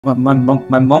My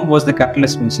mom was the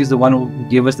catalyst. She's the one who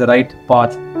gave us the right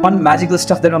path. One magical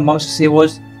stuff that my mom used to say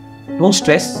was, don't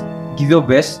stress, give your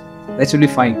best, that's really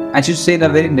fine. And she used to say in a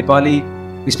very Nepali,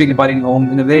 we speak Nepali in home,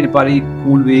 in a very Nepali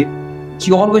cool way.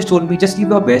 She always told me, just give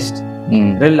your best,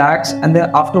 relax, and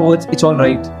then afterwards, it's all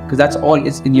right. Because that's all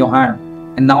is in your hand.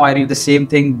 And now I read the same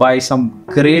thing by some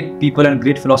great people and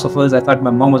great philosophers. I thought my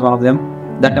mom was one of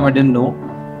them. That time I didn't know.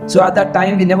 So at that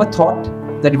time, we never thought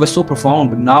that it was so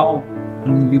profound. But now,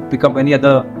 when you pick up any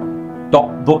other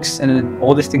top books and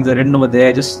all these things are written over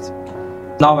there, just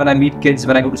now when I meet kids,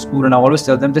 when I go to school, and I always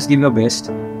tell them, just give your best.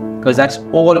 Because that's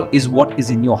all is what is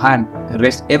in your hand. The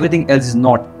rest, everything else is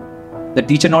not. The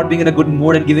teacher not being in a good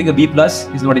mood and giving a B+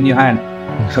 is not in your hand.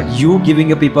 But you giving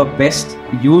your paper best,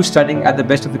 you studying at the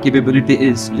best of the capability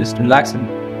is just relax and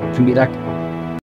be that.